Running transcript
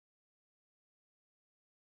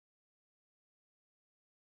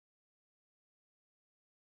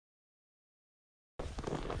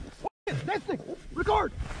Testing.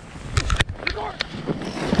 Record.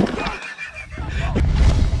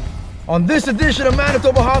 On this edition of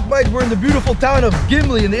Manitoba Hot Bite, we're in the beautiful town of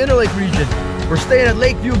Gimli in the Interlake region. We're staying at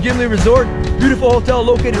Lakeview Gimli Resort, beautiful hotel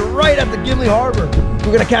located right at the Gimli Harbor.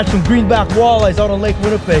 We're gonna catch some greenback walleyes out on Lake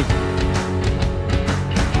Winnipeg.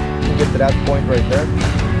 We'll get to that point right there.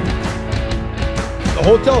 The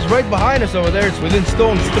hotel's right behind us over there. It's within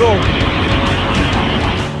stone's throw.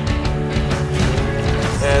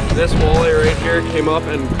 And this walleye right here came up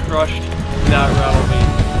and crushed that rattlebait.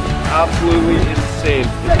 Absolutely insane.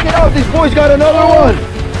 Check it out, these boys got another one.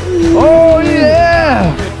 Oh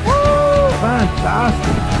yeah! Woo,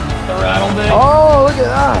 fantastic. The rattlebait. Oh, look at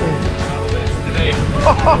that. Today.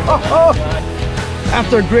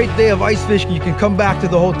 After a great day of ice fishing, you can come back to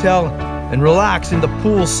the hotel and relax in the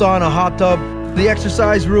pool, sauna, hot tub, the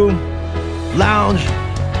exercise room, lounge,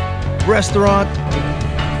 restaurant.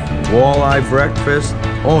 Walleye breakfast.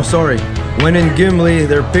 Oh, sorry. When in Gimli,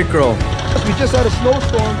 they're pickerel. We just had a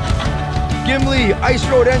snowstorm. Gimli ice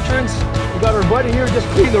road entrance. We got our buddy here just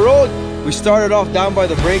cleaning the road. We started off down by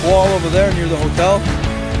the break wall over there near the hotel.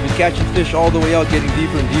 We're catching fish all the way out, getting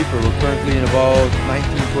deeper and deeper. We're currently in about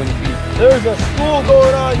 19, 20 feet. There's a school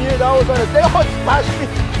going on here. That was on a day. Oh, it splashed me.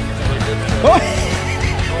 Oh.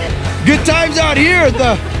 Good times out here at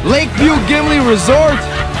the Lakeview Gimli Resort.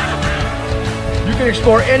 You can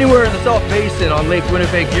explore anywhere in the South Basin on Lake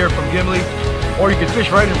Winnipeg here from Gimli, or you can fish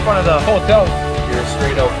right in front of the hotel. Here,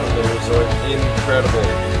 straight out from the resort. Incredible.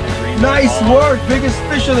 Nice work, biggest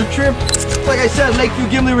fish of the trip. Like I said, Lakeview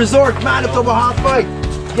Gimli Resort, Manitoba Hot Bite.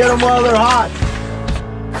 Get them while they're hot.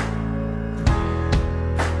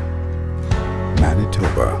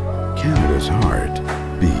 Manitoba, Canada's heart.